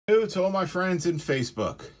To all my friends in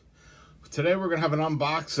Facebook. Today we're going to have an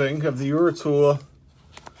unboxing of the Uratool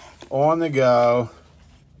On The Go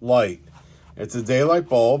light. It's a daylight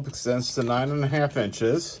bulb, extends to 9.5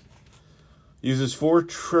 inches, uses 4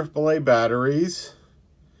 AAA batteries,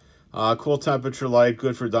 cool temperature light,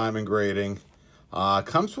 good for diamond grading.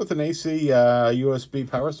 Comes with an AC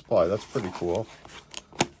USB power supply. That's pretty cool.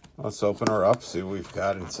 Let's open her up, see what we've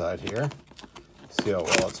got inside here. See how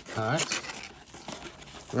well it's packed.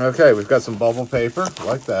 Okay, we've got some bubble paper,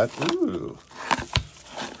 like that. Ooh.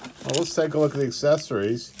 Well, let's take a look at the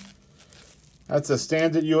accessories. That's a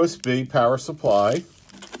standard USB power supply.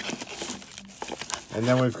 And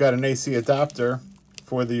then we've got an AC adapter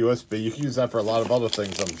for the USB. You can use that for a lot of other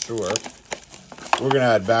things, I'm sure. We're going to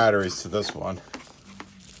add batteries to this one.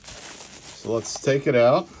 So let's take it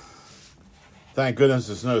out. Thank goodness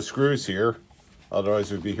there's no screws here. Otherwise,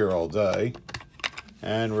 we'd be here all day.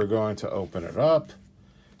 And we're going to open it up.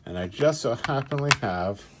 And I just so happily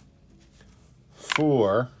have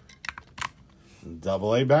 4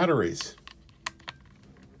 AA batteries.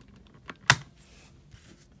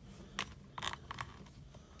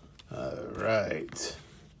 All right.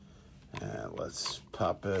 And let's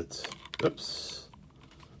pop it, pop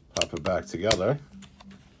it back together.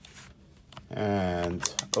 And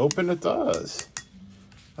open it does.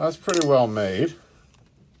 That's pretty well made.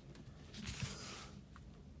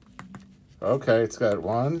 Okay, it's got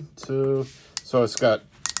 1, 2, so it's got,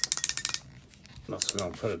 I'm just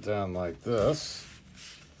going to put it down like this.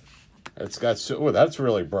 It's got, oh, that's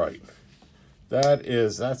really bright.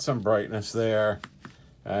 That's some brightness there,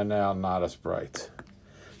 and now not as bright.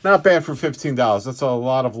 Not bad for $15. That's a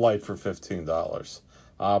lot of light for $15.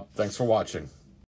 Thanks for watching.